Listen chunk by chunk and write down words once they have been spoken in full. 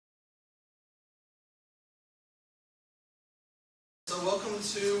So welcome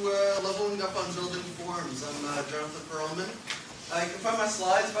to Leveling Up on Building Forms. I'm Jonathan Perlman. You can find my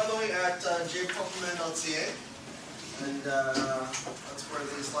slides, by the way, at jperlman.ca, and that's where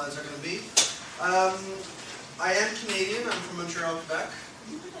these slides are going to be. I am Canadian. I'm from Montreal, Quebec.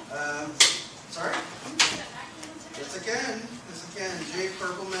 Sorry? Yes, I can. Yes, I can.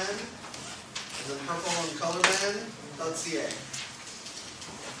 jperlman, and then purple and colorman.ca.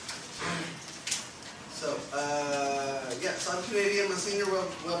 So, yes, I'm Canadian. I'm a senior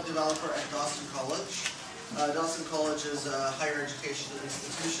web developer at Dawson College. Dawson College is a higher education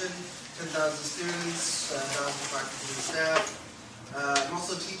institution, 10,000 students, 1,000 faculty and staff. I'm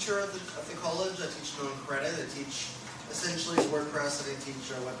also a teacher at the college. I teach non-credit. I teach essentially WordPress, and I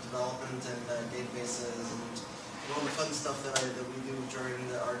teach web development and databases and all the fun stuff that we do during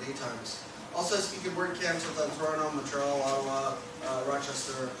our daytimes. Also, I speak at WordCamps with Toronto, Montreal, Ottawa,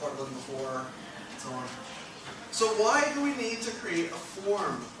 Rochester, Portland before. So why do we need to create a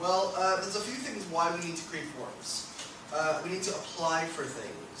form? Well, there's a few things why we need to create forms. We need to apply for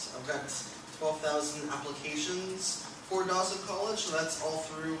things. I've got 12,000 applications for Dawson College, so that's all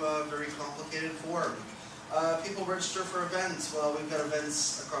through a very complicated form. People register for events. Well, we've got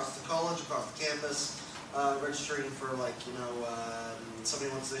events across the college, across the campus, registering for, like, somebody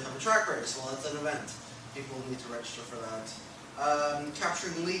wants to have a track race. Well, that's an event. People need to register for that.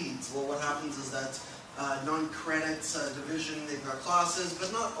 Capturing leads. Well, what happens is that non-credit division, they've got classes,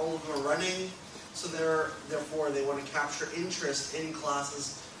 but not all of them are running, so therefore they want to capture interest in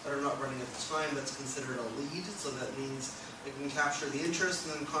classes that are not running at the time. That's considered a lead, so that means they can capture the interest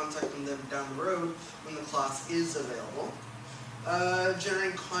and then contact them down the road when the class is available.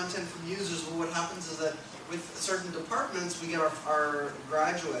 Generating content from users. Well, what happens is that with certain departments, we get our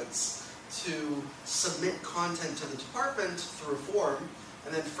graduates to submit content to the department through a form,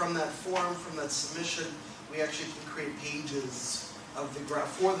 and then from that form, from that submission, we actually can create pages of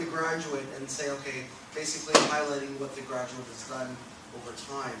for the graduate and say, okay, basically highlighting what the graduate has done over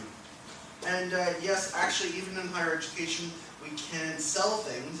time. And yes, actually, even in higher education, we can sell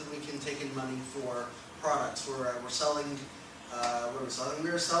things, and we can take in money for products. We're selling. What are we selling?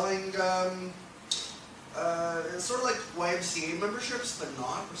 We're selling. It's sort of like YMCA memberships, but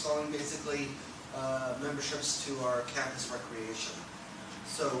not. We're selling basically memberships to our campus recreation.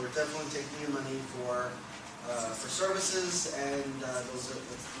 So we're definitely taking in money for services, and those are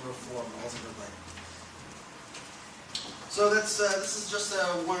through a form ultimately. So this is just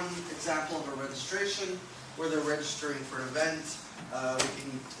one example of a registration where they're registering for an event. We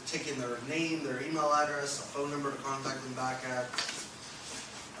can take in their name, their email address, a phone number to contact them back at.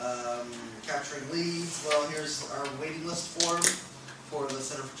 Capturing leads. Well, here's our waiting list form for the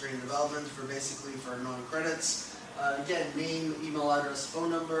Center for Training and Development for non-credits. Again, name, email address,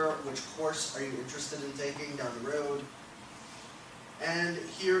 phone number, which course are you interested in taking down the road. And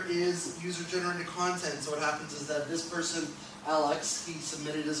here is user-generated content. So what happens is that this person, Alex, he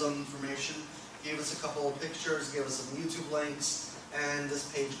submitted his own information, gave us a couple of pictures, gave us some YouTube links, and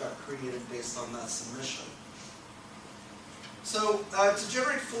this page got created based on that submission. So, to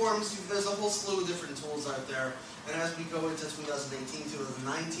generate forms, there's a whole slew of different tools out there, and as we go into 2018,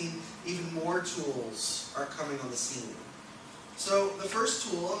 2019, even more tools are coming on the scene. So, the first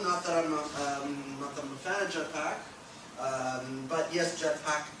tool, not that I'm a fan of Jetpack, but yes,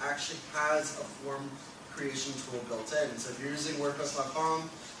 Jetpack actually has a form creation tool built in. So if you're using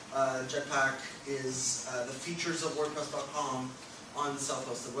WordPress.com, Jetpack is the features of WordPress.com on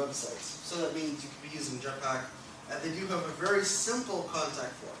self-hosted websites. So that means you could be using Jetpack. They do have a very simple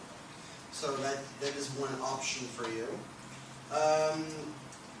contact form, so that is one option for you.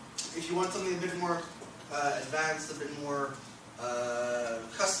 If you want something a bit more advanced, a bit more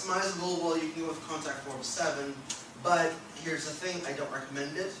customizable, well, you can go with Contact Form 7, but here's the thing, I don't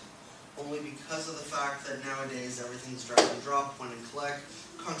recommend it, only because of the fact that nowadays everything's drag and drop, point and click.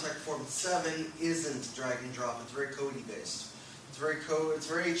 Contact Form 7 isn't drag and drop, it's very codey based. It's very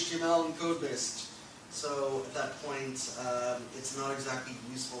HTML and code based. So at that point, it's not exactly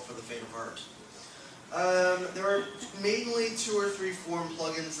useful for the faint of heart. There are mainly 2 or 3 form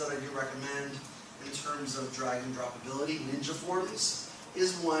plugins that I do recommend in terms of drag and drop ability. Ninja Forms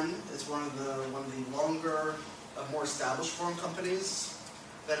is one. It's one of the longer, more established form companies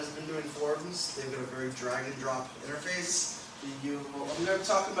that has been doing forms. They've got a very drag and drop interface. I'm going to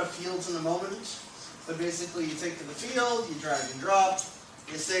talk about fields in a moment. But basically, you take to the field, you drag and drop,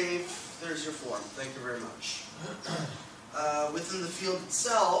 you save. There's your form. Thank you very much. Within the field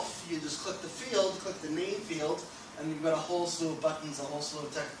itself, you just click the field, click the name field, and you've got a whole slew of buttons, a whole slew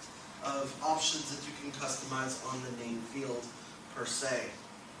of options that you can customize on the name field per se.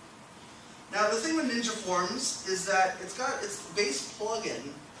 Now the thing with Ninja Forms is that its base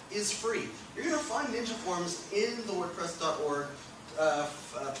plugin is free. You're going to find Ninja Forms in the WordPress.org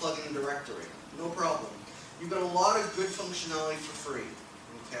plugin directory. No problem. You've got a lot of good functionality for free.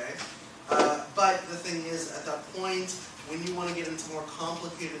 Okay? But the thing is, at that point, when you want to get into more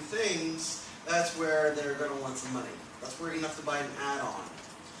complicated things, that's where they're going to want some money. That's where you're going to have to buy an add-on.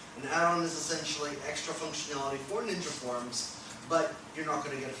 An add-on is essentially extra functionality for Ninja Forms, but you're not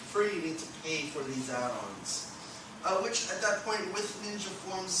going to get it for free. You need to pay for these add-ons. Which at that point, with Ninja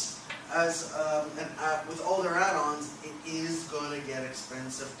Forms as an app, with all their add-ons, it is going to get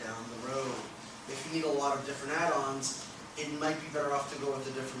expensive down the road. If you need a lot of different add-ons, it might be better off to go with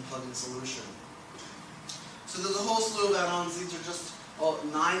a different plugin solution. So there's a whole slew of add-ons. These are just 9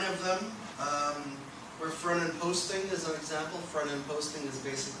 of them. Where front-end posting is an example. Front-end posting is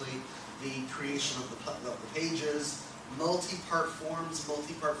basically the creation of the pages. Multi-part forms.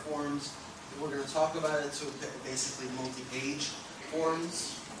 We're going to talk about it, so basically multi-page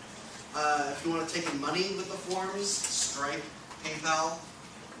forms. If you want to take in money with the forms, Stripe, PayPal,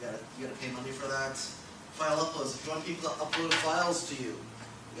 you got to pay money for that. File uploads. If you want people to upload files to you,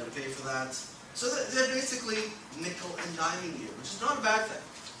 you got to pay for that. So they're basically nickel and diming you, which is not a bad thing.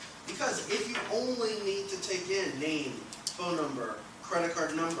 Because if you only need to take in name, phone number, credit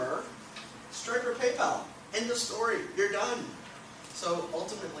card number, Stripe or PayPal, end of story, you're done. So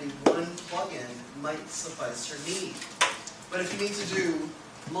ultimately, one plugin might suffice your need. But if you need to do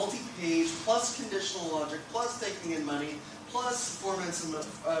multi-page, plus conditional logic, plus taking in money, plus formats and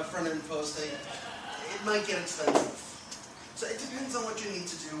front-end posting, it might get expensive. So it depends on what you need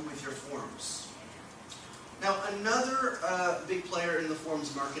to do with your forms. Now another big player in the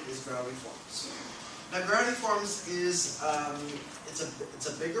forms market is Gravity Forms. Now Gravity Forms is it's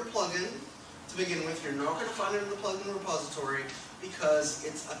a bigger plugin to begin with. You're not going to find it in the plugin repository because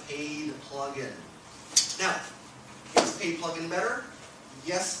it's a paid plugin. Now, is a paid plugin better?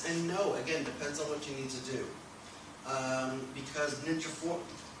 Yes and no. Again, depends on what you need to do. Because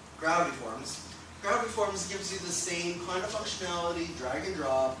Gravity Forms gives you the same kind of functionality, drag and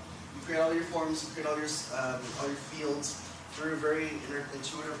drop. You create all your forms, you create all your fields through a very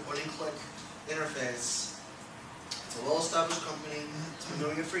intuitive point-and-click interface. It's a well-established company. It's been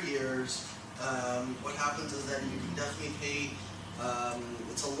doing it for years. What happens is that you can definitely pay.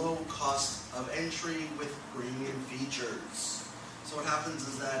 It's a low cost of entry with premium features. So what happens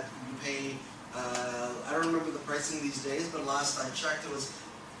is that you pay. I don't remember the pricing these days, but last I checked, it was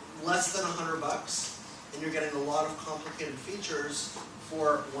less than $100, and you're getting a lot of complicated features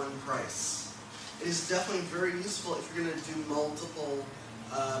for one price. It is definitely very useful if you're going to do multiple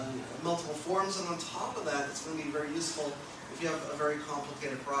forms, and on top of that, it's going to be very useful if you have a very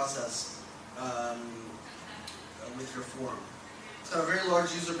complicated process with your form. It's got a very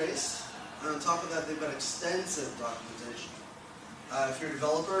large user base, and on top of that, they've got extensive documentation. If you're a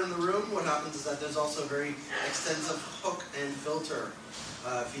developer in the room, what happens is that there's also very extensive hook and filter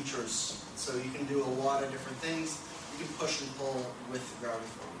features. So you can do a lot of different things. You can push and pull with Gravity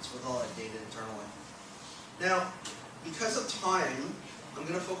Forms, with all that data internally. Now, because of time, I'm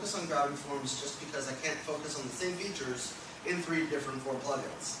going to focus on Gravity Forms just because I can't focus on the same features in 3 different form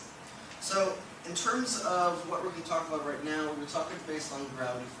plugins. So, in terms of what we're going to talk about right now, we're talking based on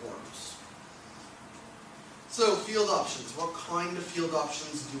Gravity Forms. So, field options. What kind of field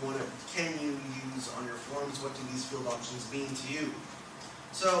options can you use on your forms? What do these field options mean to you?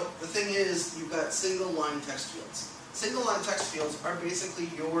 So, the thing is, you've got single line text fields. Single line text fields are basically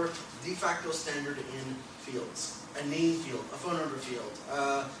your de facto standard in fields. A name field, a phone number field,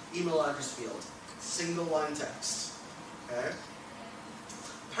 email address field. Single line text. Okay?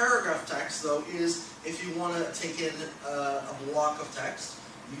 Paragraph text, though, is if you want to take in a block of text,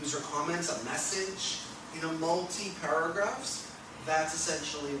 user comments, a message, multi-paragraphs, that's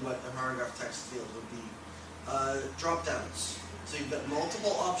essentially what the paragraph text field would be. Drop downs. So you've got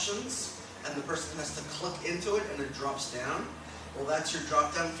multiple options, and the person has to click into it, and it drops down. Well, that's your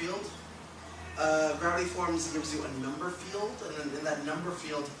drop-down field. Gravity Forms gives you a number field, and then in that number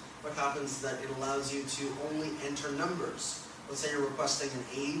field, what happens is that it allows you to only enter numbers. Let's say you're requesting an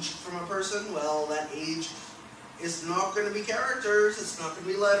age from a person. Well, that age is not going to be characters, it's not going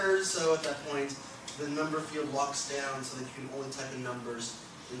to be letters, so at that point, the number field locks down so that you can only type in numbers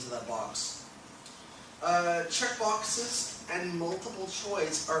into that box. Checkboxes and multiple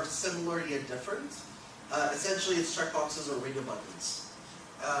choice are similar yet different. Essentially, it's checkboxes or radio buttons.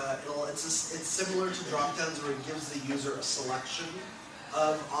 It's similar to drop-downs where it gives the user a selection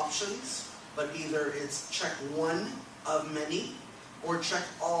of options, but either it's check one of many or check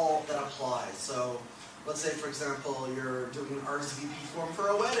all that apply. So let's say, for example, you're doing an RSVP form for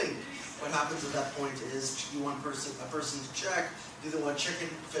a wedding, What happens at that point is you want a person to check, do they want chicken,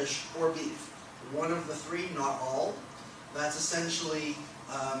 fish, or beef? One of the three, not all. That's essentially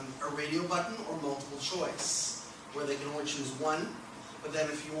a radio button or multiple choice, where they can only choose one. But then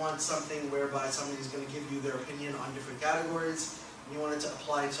if you want something whereby somebody's going to give you their opinion on different categories, and you want it to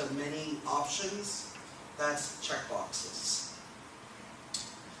apply to many options, that's checkboxes.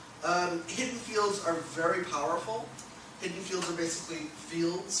 Hidden fields are very powerful. Hidden fields are basically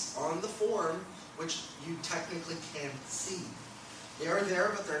fields on the form which you technically can't see. They are there,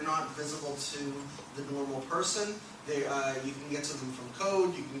 but they're not visible to the normal person. You can get to them from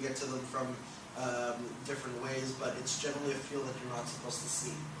code, you can get to them from different ways, but it's generally a field that you're not supposed to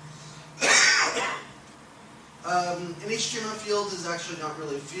see. An HTML field is actually not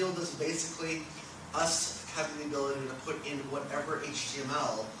really a field. It's basically us having the ability to put in whatever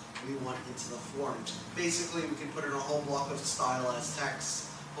HTML we want into the form. Basically, we can put in a whole block of stylized text,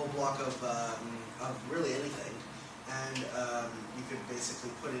 a whole block of really anything, and you could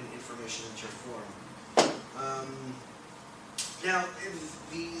basically put in information into your form. Now,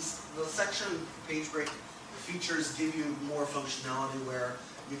 the section page break features give you more functionality where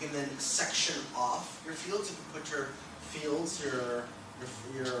you can then section off your fields. You can put your fields,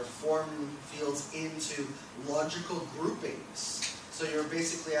 your form fields into logical groupings. So you're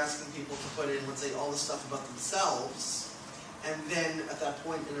basically asking people to put in, let's say, all the stuff about themselves, and then at that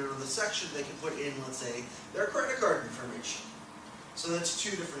point in another section they can put in, let's say, their credit card information. So that's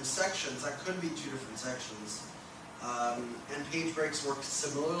two different sections. That could be two different sections. And page breaks work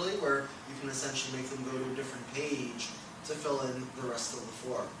similarly, where you can essentially make them go to a different page to fill in the rest of the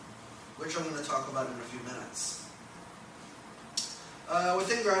form, which I'm going to talk about in a few minutes.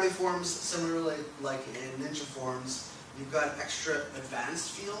 Within Gravity Forms, similarly like in Ninja Forms, you've got extra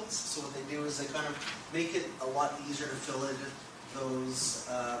advanced fields. So what they do is they kind of make it a lot easier to fill in those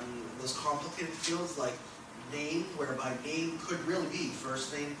complicated fields like name, whereby name could really be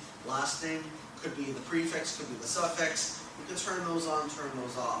first name, last name, could be the prefix, could be the suffix. You can turn those on, turn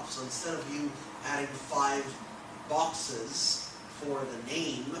those off. So instead of you adding 5 boxes for the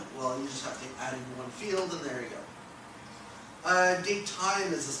name, well, you just have to add in one field, and there you go. Date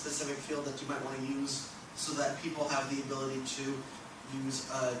time is a specific field that you might want to use so that people have the ability to use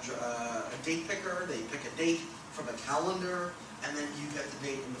a date picker. They pick a date from a calendar, and then you get the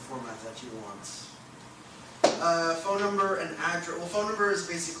date in the format that you want. Phone number and address. Well, phone number is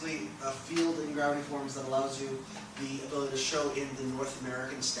basically a field in Gravity Forms that allows you the ability to show in the North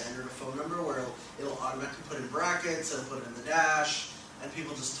American standard of phone number, where it'll automatically put in brackets, it'll put it in the dash, and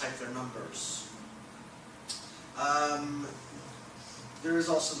people just type their numbers. There is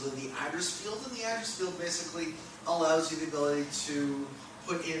also the address field, and the address field basically allows you the ability to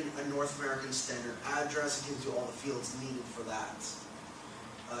put in a North American standard address. It gives you all the fields needed for that.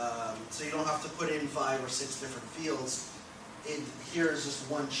 So you don't have to put in 5 or 6 different fields. Here's just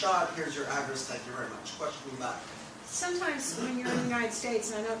one shot, here's your address, thank you very much. Question back. Sometimes when you're in the United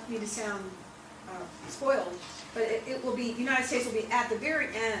States, and I don't mean to sound spoiled, but it will be, United States will be at the very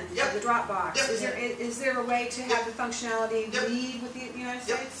end of the drop box. Yep. Is there a way to have the functionality lead with the United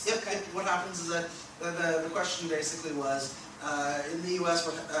States? Yep. Okay. What happens is that the question basically was, in the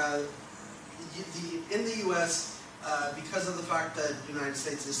U.S., because of the fact that the United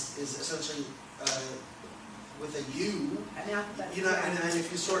States is essentially with a U, and if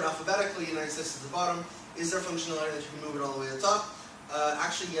you sort alphabetically, United States is at the bottom, is there functionality that you can move it all the way to the top?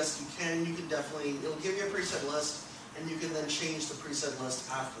 Actually, yes, you can. You can definitely, it'll give you a preset list, and you can then change the preset list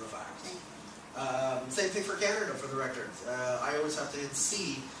after the fact. Same thing for Canada, for the record. I always have to hit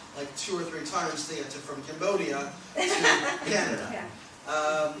C like 2 or 3 times to get from Cambodia to Canada.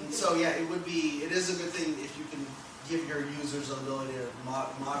 So yeah, it is a good thing if you can give your users the ability to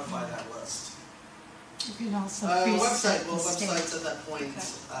modify that list. You can also websites at that point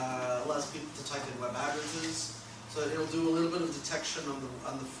allows people to type in web addresses, so it'll do a little bit of detection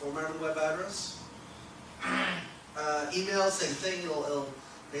on the format of the web address. Email, same thing. It'll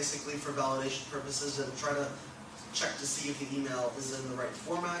basically, for validation purposes, it'll try to check to see if the email is in the right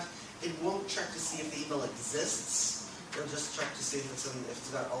format. It won't check to see if the email exists. It'll just check to see if it's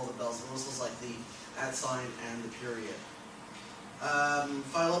got all the bells and whistles, like the @ and the period.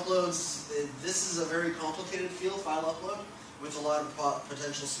 File uploads. This is a very complicated field, file upload, with a lot of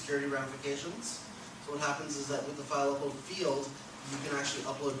potential security ramifications. So what happens is that with the file upload field, you can actually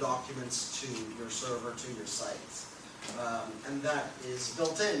upload documents to your server, to your site. And that is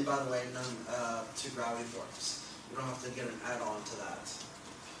built in, by the way, to Gravity Forms. You don't have to get an add-on to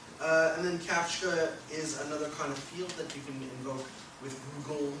that. And then CAPTCHA is another kind of field that you can invoke with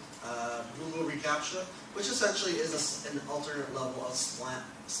Google reCAPTCHA, which essentially is an alternate level of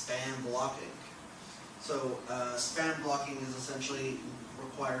spam blocking. So spam blocking is essentially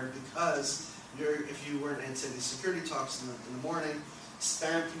required because if you weren't into the security talks in the morning,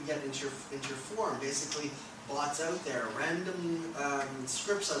 spam can get into your form. Basically, bots out there, random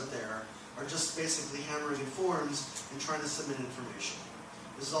scripts out there are just basically hammering in forms and trying to submit information.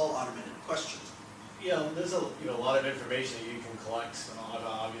 This is all automated. Question? Yeah, there's a lot of information that you can collect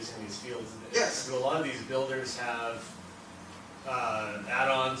obviously in these fields. Yes. Do a lot of these builders have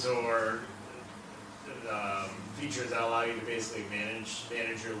add-ons or features that allow you to basically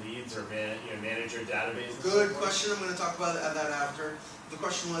manage your leads or manage your database? Good question. I'm going to talk about that after. The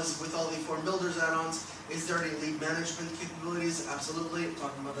question was, with all the Form Builders add-ons, is there any lead management capabilities? Absolutely. I'm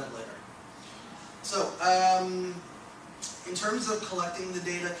talking about that later. So, in terms of collecting the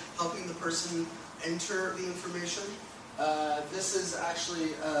data, helping the person enter the information, this is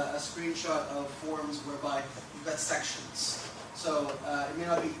actually a screenshot of forms whereby you've got sections. So it may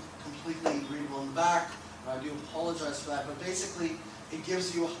not be completely readable in the back. I do apologize for that, but basically it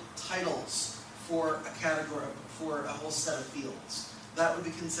gives you titles for a category, for a whole set of fields. That would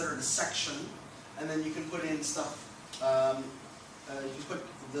be considered a section, and then you can put in stuff, you put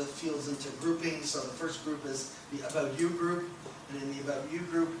the fields into groupings. So the first group is the About You group, and in the About You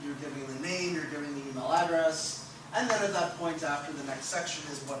group you're giving the name, you're giving the email address, and then at that point after the next section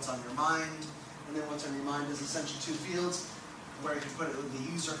is What's on Your Mind, and then What's on Your Mind is essentially two fields where you can put it,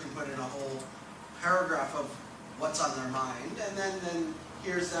 the user can put in a whole paragraph of what's on their mind, and then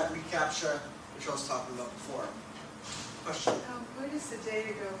here's that reCAPTCHA which I was talking about before. Question? Where does the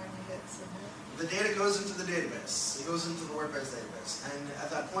data go when you hit submit? The data goes into the database. It goes into the WordPress database, and at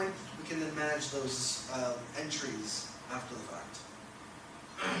that point we can then manage those entries after the fact.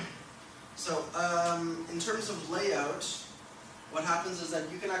 So in terms of layout, what happens is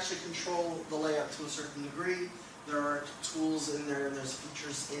that you can actually control the layout to a certain degree. There are tools in there, and there's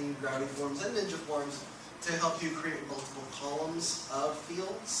features in Gravity Forms and Ninja Forms to help you create multiple columns of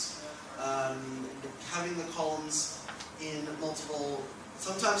fields. Having the columns in multiple,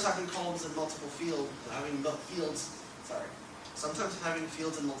 sometimes having columns in multiple sometimes having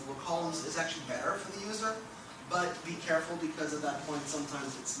fields in multiple columns is actually better for the user, but be careful because at that point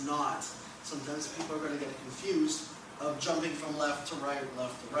sometimes it's not. Sometimes people are going to get confused of jumping from left to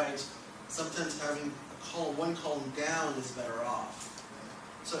right. Sometimes having one column down is better off.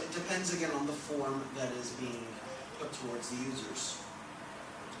 So it depends again on the form that is being put towards the users.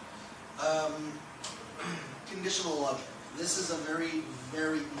 Conditional logic. This is a very,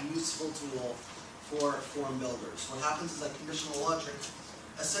 very useful tool for form builders. What happens is that conditional logic,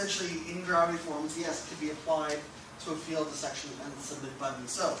 essentially in Gravity Forms, yes, could be applied to a field, a section, and the submit button.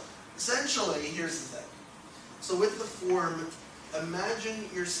 So essentially, here's the thing. So with the form, imagine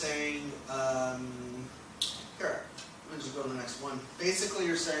you're saying, here, let me just go to the next one. Basically,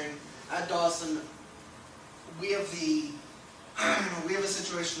 you're saying, at Dawson, we have a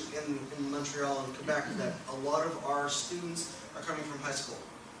situation in Montreal and Quebec that a lot of our students are coming from high school.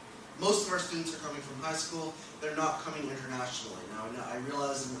 Most of our students are coming from high school. They're not coming internationally. Now, I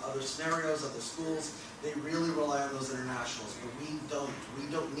realize in other scenarios, other schools, they really rely on those internationals, but we don't. We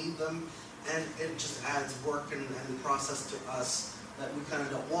don't need them, and it just adds work and process to us that we kind of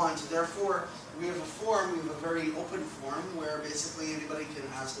don't want. Therefore, we have a form, we have a very open form where basically anybody can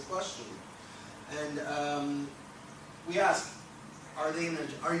ask a question. And we ask, are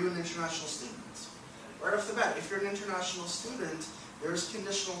you an international student? Right off the bat, if you're an international student, there's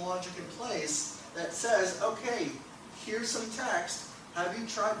conditional logic in place that says, okay, here's some text. Have you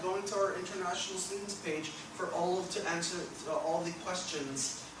tried going to our international students page for to answer all the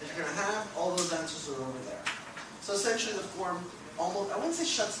questions that you're going to have? All those answers are over there. So essentially the form almost, I wouldn't say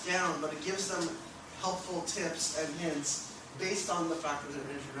shuts down, but it gives them helpful tips and hints based on the fact that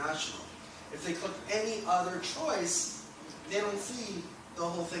they're international. If they click any other choice, they don't see the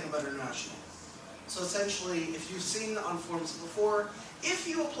whole thing about international. So essentially, if you've seen on forms before, if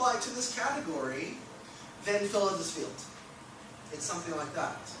you apply to this category, then fill out this field. It's something like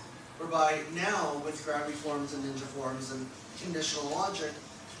that. Whereby now, with Gravity Forms and Ninja Forms and conditional logic,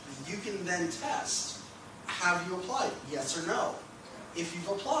 you can then test, have you applied? Yes or no. If you've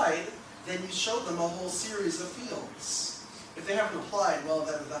applied, then you show them a whole series of fields. If they haven't applied, well,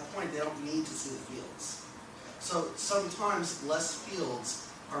 then at that point, they don't need to see the fields. So sometimes less fields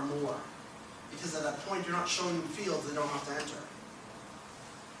are more. Because at that point, you're not showing them fields they don't have to enter.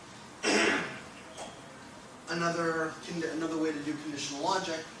 Another way to do conditional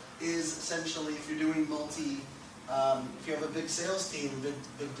logic is essentially if you're doing if you have a big sales team, big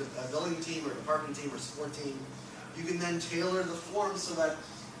billing team, or department team, or support team, You can then tailor the form so that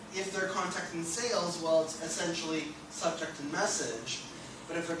if they're contacting sales, well, it's essentially subject and message.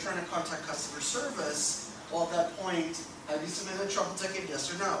 But if they're trying to contact customer service, well, at that point, have you submitted a trouble ticket, yes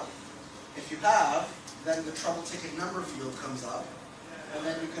or no? If you have, then the trouble ticket number field comes up, and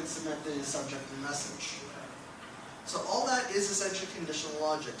then you can submit the subject and message. So all that is essentially conditional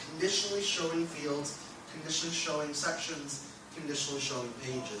logic, conditionally showing fields, conditionally showing sections, conditionally showing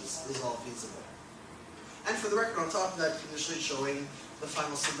pages is all feasible. And for the record, on top of that, conditionally showing the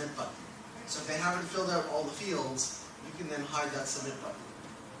final submit button. So if they haven't filled out all the fields, you can then hide that submit button.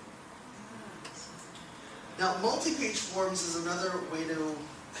 Now, multi-page forms is another way to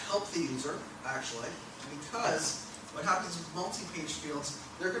help the user, actually, because what happens with multi-page fields,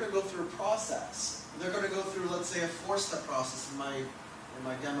 they're going to go through a process. They're going to go through, let's say, a 4-step process in my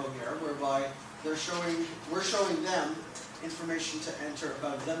demo here, whereby we're showing them information to enter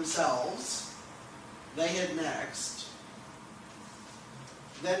about themselves. They hit next.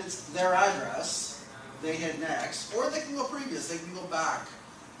 Then it's their address. They hit next. Or they can go previous. They can go back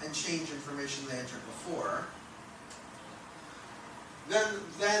and change information they entered before.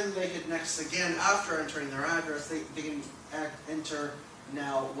 Then they hit next again after entering their address. They can enter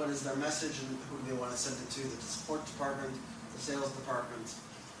now what is their message and who they want to send it to, the support department, the sales department.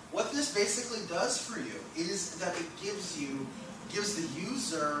 What this basically does for you is that it gives the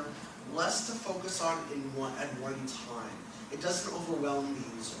user less to focus on at one time. It doesn't overwhelm the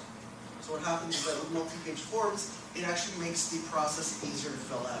user. So what happens is that with multi-page forms, it actually makes the process easier to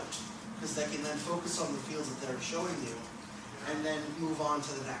fill out, because they can then focus on the fields that they're showing you and then move on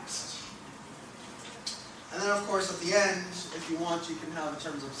to the next. And then of course at the end, if you want, you can have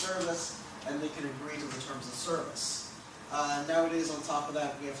terms of service and they can agree to the terms of service. Nowadays, on top of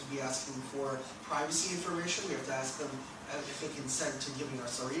that, we have to be asking for privacy information. We have to ask them if they consent to giving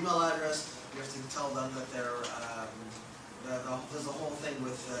us our email address. We have to tell them that there's a whole thing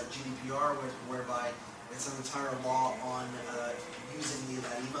with GDPR whereby it's an entire law on using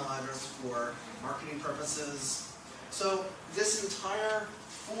that email address for marketing purposes. So this entire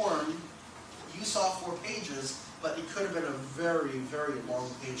form, you saw 4 pages, but it could have been a very, very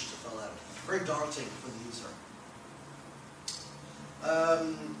long page to fill out. Very daunting for the user.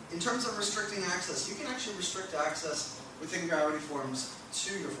 In terms of restricting access, you can actually restrict access within Gravity Forms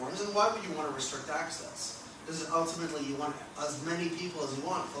to your forms. And why would you want to restrict access? Because ultimately you want as many people as you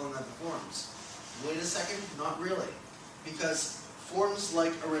want filling out the forms. Wait a second, not really. Because forms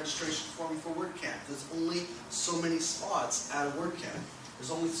like a registration form for WordCamp, there's only so many spots at a WordCamp.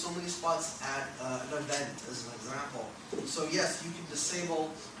 There's only so many spots at an event, as an example. So yes, you can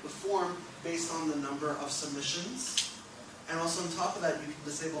disable the form based on the number of submissions. And also on top of that, you can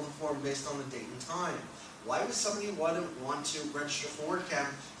disable the form based on the date and time. Why would somebody want to register for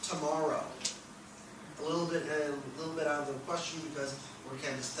WordCamp tomorrow? A little bit out of the question, because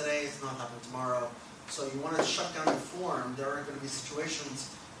WordCamp is today, it's not happening tomorrow. So you want to shut down the form. There are going to be situations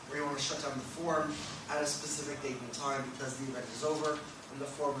where you want to shut down the form at a specific date and time because the event is over and the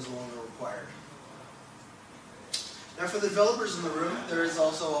form is no longer required. Now for the developers in the room, there is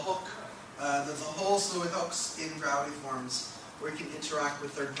also a hook. There's a whole slew of hooks in Gravity Forms where you can interact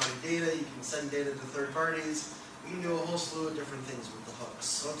with third-party data, you can send data to third parties, you can do a whole slew of different things with the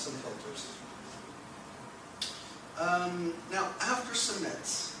hooks and filters. Now after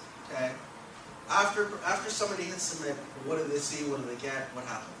submits, okay, after somebody hits submit, what do they see, what do they get, what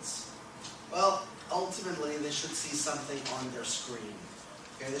happens? Well, ultimately they should see something on their screen.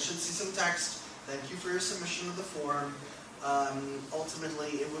 Okay, they should see some text, thank you for your submission of the form.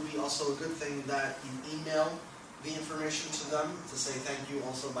 Ultimately, it would be also a good thing that you email the information to them to say thank you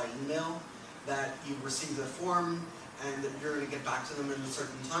also by email, that you received their form and that you're going to get back to them in a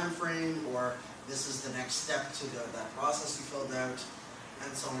certain time frame, or this is the next step to that process you filled out,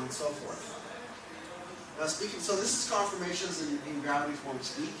 and so on and so forth. Now so this is confirmations in Gravity Forms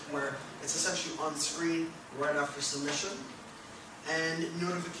speak, where it's essentially on screen right after submission. And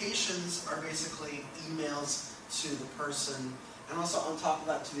notifications are basically emails to the person, and also on top of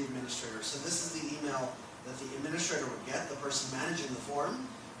that to the administrator. So this is the email that the administrator would get, the person managing the form.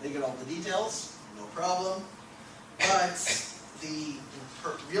 They get all the details, no problem. But the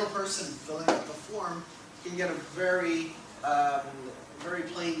real person filling out the form can get a very, very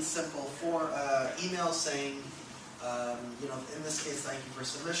plain, simple email saying, in this case, thank you for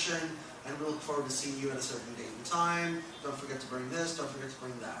submission, and we look forward to seeing you at a certain date and time. Don't forget to bring this, don't forget to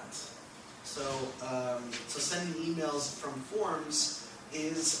bring that. So, sending emails from forms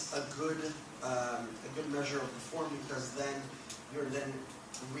is a good measure of the form, because then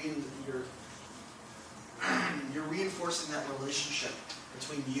you're reinforcing that relationship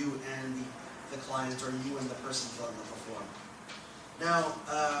between you and the client or you and the person filling out the form. Now,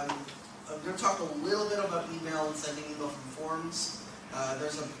 I'm going to talk a little bit about email and sending email from forms.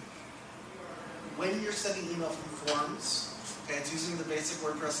 When you're sending email from forms, okay, it's using the basic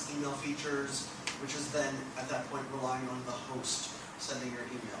WordPress email features, which is then at that point relying on the host sending your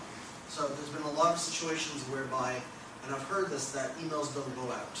email. So there's been a lot of situations whereby, and I've heard this, that emails don't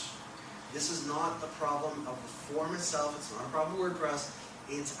go out. This is not the problem of the form itself, it's not a problem with WordPress,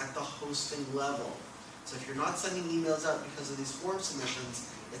 it's at the hosting level. So if you're not sending emails out because of these form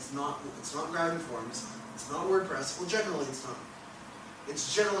submissions, it's not Gravity Forms, it's not WordPress, well generally it's not.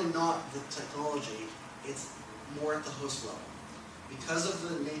 It's generally not the technology, it's more at the host level. Because of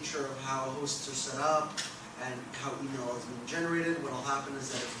the nature of how hosts are set up and how email is being generated, what will happen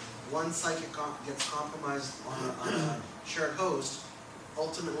is that if one site gets compromised on a shared host,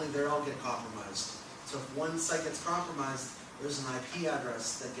 ultimately they all get compromised. So if one site gets compromised, there's an IP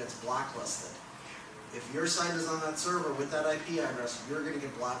address that gets blacklisted. If your site is on that server with that IP address, you're going to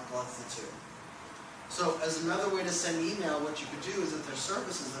get blacklisted too. So as another way to send email, what you could do is that there's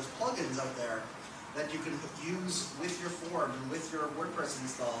services, there's plugins out there that you can use with your form and with your WordPress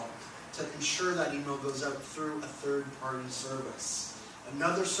install to ensure that email goes out through a third-party service.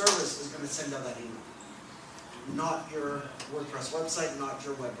 Another service is going to send out that email, not your WordPress website, not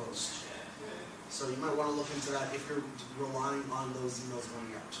your web host. So you might want to look into that if you're relying on those emails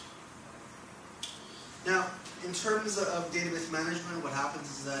going out. Now, in terms of database management, what happens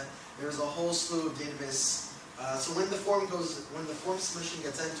is that there's a whole slew of database. So when the form submission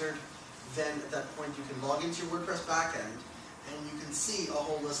gets entered, then at that point you can log into your WordPress backend and you can see a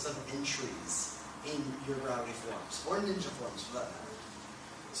whole list of entries in your Gravity Forms, or Ninja Forms for that matter.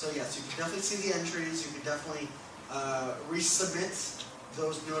 So yes, you can definitely see the entries, you can definitely resubmit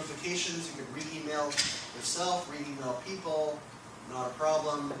those notifications, you can re-email yourself, re-email people, not a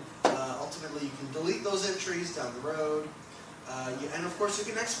problem. Ultimately you can delete those entries down the road. And of course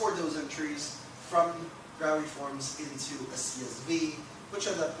you can export those entries from Gravity Forms into a CSV, which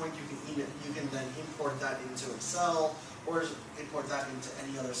at that point you can then import that into Excel or import that into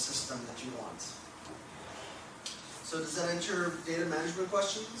any other system that you want. So does that answer your data management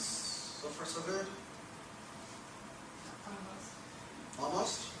questions? So far so good?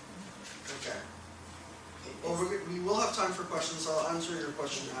 Almost? Okay. Well, we will have time for questions, so I'll answer your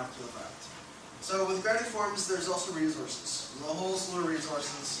question after the fact. So with Gravity Forms, there's also resources. There's a whole slew of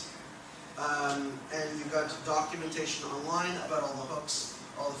resources. And you've got documentation online about all the hooks,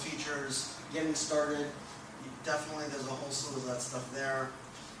 all the features, getting started. Definitely, there's a whole slew of that stuff there.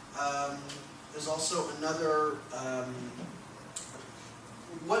 There's also another,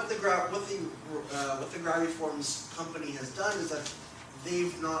 what the Gravity Forms company has done is that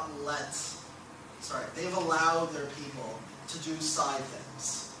they've allowed their people to do side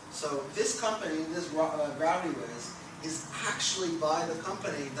things. So this company, this Gravity Wiz, is actually by the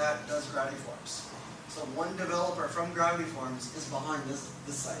company that does Gravity Forms. So one developer from Gravity Forms is behind this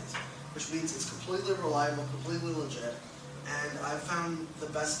site, which means it's completely reliable, completely legit, and I've found the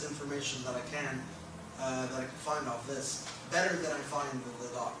best information that I can find off this, better than I find the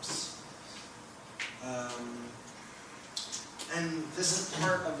docs. And this is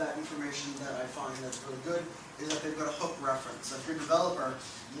part of that information that I find that's really good, is that they've got a hook reference. So if you're a developer,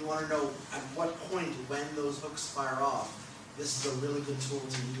 you want to know at what point when those hooks fire off, this is a really good tool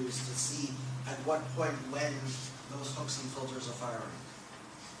to use to see at what point when those hooks and filters are firing.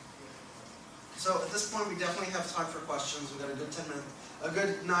 So at this point, we definitely have time for questions. We've got a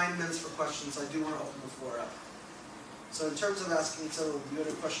good 9 minutes for questions. I do want to open the floor up. So in terms of asking, so you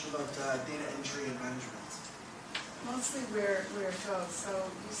had a question about data entry and management. Mostly where it goes. So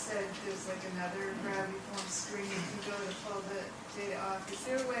you said there's like another Gravity Forms screen you can go to pull the data off. Is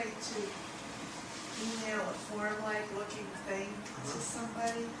there a way to email a form-like looking thing to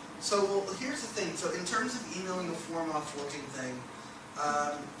somebody? So well, here's the thing. So in terms of emailing a form-off looking thing,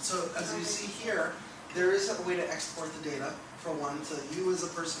 so as you see here, there is a way to export the data for one. So you as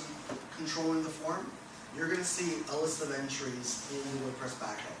a person controlling the form, you're going to see a list of entries in the WordPress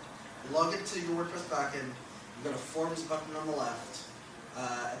backend. You log into your WordPress backend. You've got a Forms button on the left,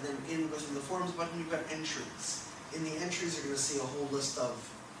 and then within the Forms button you've got entries. In the entries you're going to see a whole list of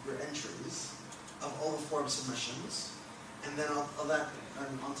your entries, of all the form submissions, and then on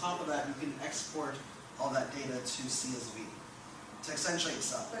top of that you can export all that data to CSV, to essentially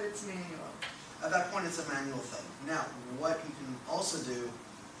Excel. But it's manual. At that point it's a manual thing. Now what you can also do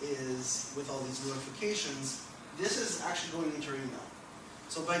is, with all these notifications, this is actually going into your email.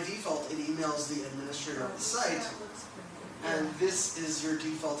 So by default, it emails the administrator of the site. And this is your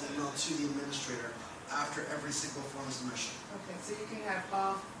default email to the administrator after every single form submission. Okay, so you can have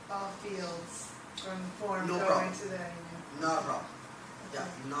all fields from the form No go problem. into that email. Not a problem. Yeah, Okay.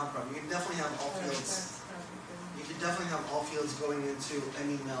 not a problem. You can definitely have all fields. That's probably good. You can definitely have all fields going into an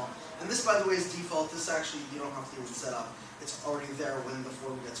email. And this, by the way, is default. This actually, you don't have to even set up. It's already there when the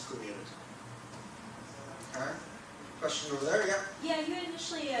form gets created. Okay? Question over there? Yeah? Yeah, you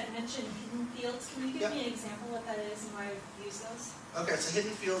initially mentioned hidden fields. Can you give Yeah. me an example what that is and why I use those? Okay, so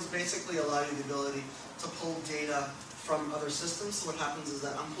hidden fields basically allow you the ability to pull data from other systems. So what happens is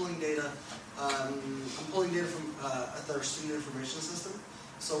that I'm pulling data from their student information system.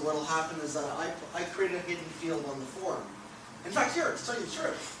 So what will happen is that I create a hidden field on the form. In fact, here, to tell you the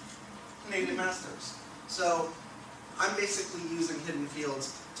truth, Canadian Masters. So I'm basically using hidden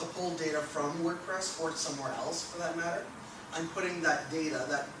fields to pull data from WordPress or somewhere else for that matter. I'm putting that data,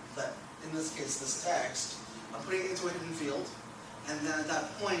 that in this case this text, I'm putting it into a hidden field, and then at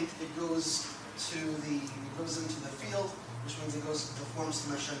that point it goes into the field, which means it goes to the form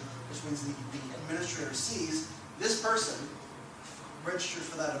submission, which means the administrator sees this person registered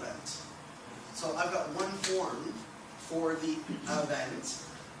for that event. So I've got one form for the event,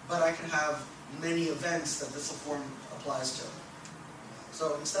 but I can have many events that this form applies to.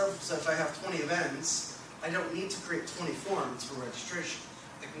 So if I have 20 events, I don't need to create 20 forms for registration.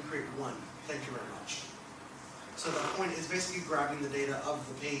 I can create one. Thank you very much. So the point is basically grabbing the data of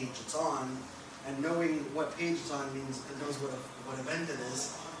the page it's on, and knowing what page it's on means it knows what event it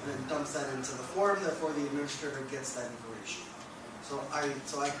is, and then dumps that into the form. Therefore, the administrator gets that information. So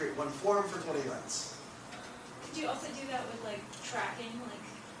I create one form for 20 events. Could you also do that with like tracking, like?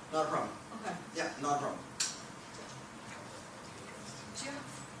 Not a problem. Okay. Yeah, not a problem. Do you have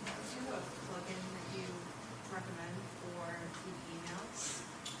a plugin that you recommend for the emails?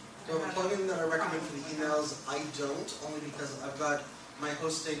 So the plugin that I recommend for the emails, I don't, only because I've got, my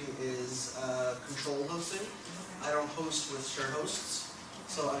hosting is control hosting. I don't host with shared hosts,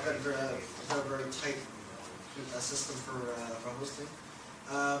 so I've got a very tight system for hosting.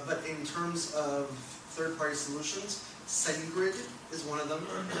 But in terms of third-party solutions, SendGrid is one of them.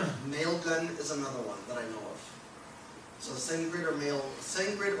 Mailgun is another one that I know of. So SendGrid or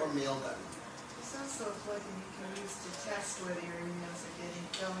Mailgun. It's also a plugin you can use to test whether your emails are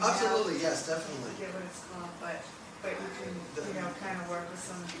going out. Absolutely, yes, definitely. I forget what it's called, but you can, kind of work with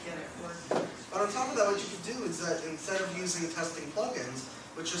someone to get it working. But on top of that, what you can do is that instead of using testing plugins,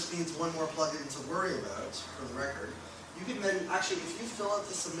 which just means one more plugin to worry about, for the record, you can then, actually, if you fill out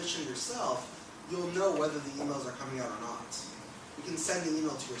the submission yourself, you'll know whether the emails are coming out or not. You can send the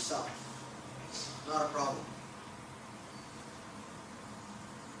email to yourself. Not a problem.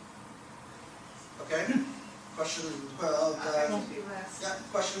 Okay? Question, yeah,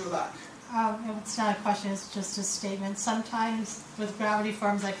 question in the back. It's not a question, it's just a statement. Sometimes with Gravity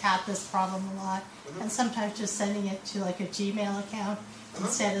Forms, I've had this problem a lot, and sometimes just sending it to like a Gmail account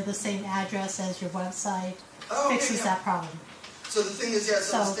instead of the same address as your website fixes that problem. So the thing is,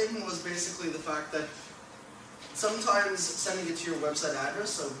 so the statement was basically the fact that sometimes sending it to your website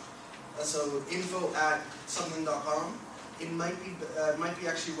address, so info@something.com, it might be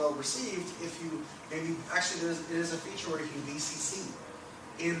actually well received if you maybe actually it is a feature where you can BCC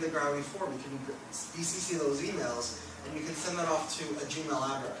in the Gravity form. You can BCC those emails, and you can send that off to a Gmail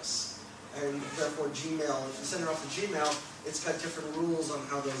address. And therefore, Gmail, if you send it off to Gmail, it's got different rules on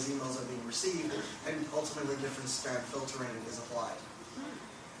how those emails are being received, and ultimately different spam filtering is applied.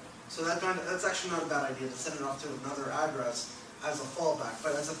 So that's actually not a bad idea to send it off to another address as a fallback.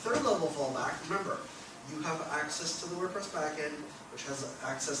 But as a third level fallback, remember, you have access to the WordPress backend, which has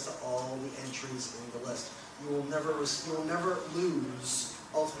access to all the entries in the list. You will never lose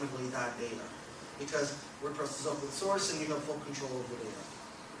ultimately that data, because WordPress is open source and you have full control of the data.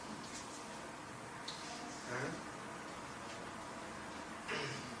 Okay.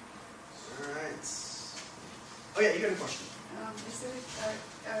 All right. Oh yeah, you got a question. Are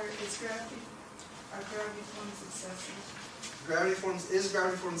Gravity Forms accessible? Is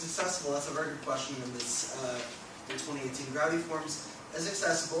Gravity Forms accessible? That's a very good question in this in 2018. Gravity Forms is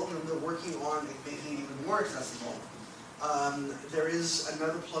accessible, and they're working on making it even more accessible. There is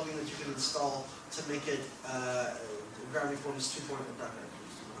another plugin that you can install to make it Gravity Forms 2.0,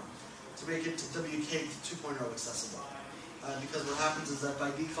 to make it WK 2.0 accessible. Because what happens is that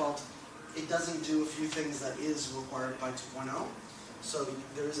by default, it doesn't do a few things that is required by 2.0. So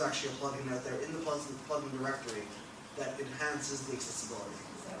there is actually a plugin out there in the plugin directory that enhances the accessibility.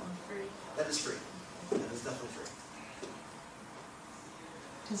 Is that one free? That is free. That is definitely free.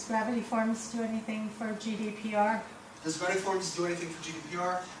 Does Gravity Forms do anything for GDPR? Does Gravity Forms do anything for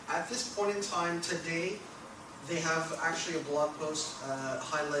GDPR? At this point in time, today, They have actually a blog post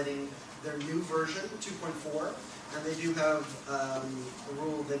highlighting their new version, 2.4, and they do have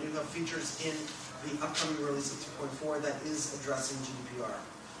they do have features in the upcoming release of 2.4 that is addressing GDPR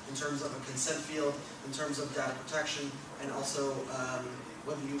in terms of a consent field, in terms of data protection, and also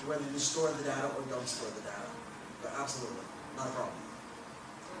whether you store the data or don't store the data. But absolutely, not a problem.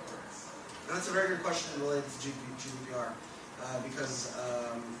 And that's a very good question related to GDPR. Because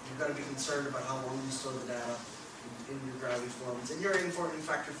you've got to be concerned about how long you store the data in your gravity forms, and your important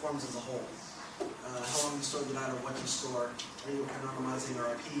factor forms as a whole. How long you store the data, what you store, are you anonymizing your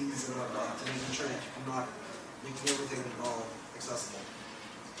IPs and whatnot, and making sure that you're not making everything all accessible.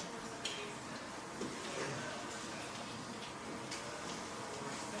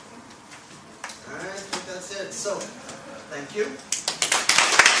 Alright, I think that's it. So, thank you.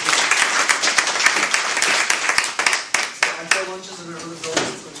 Lunches in another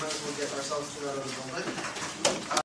building, so we might as well get ourselves to that other building.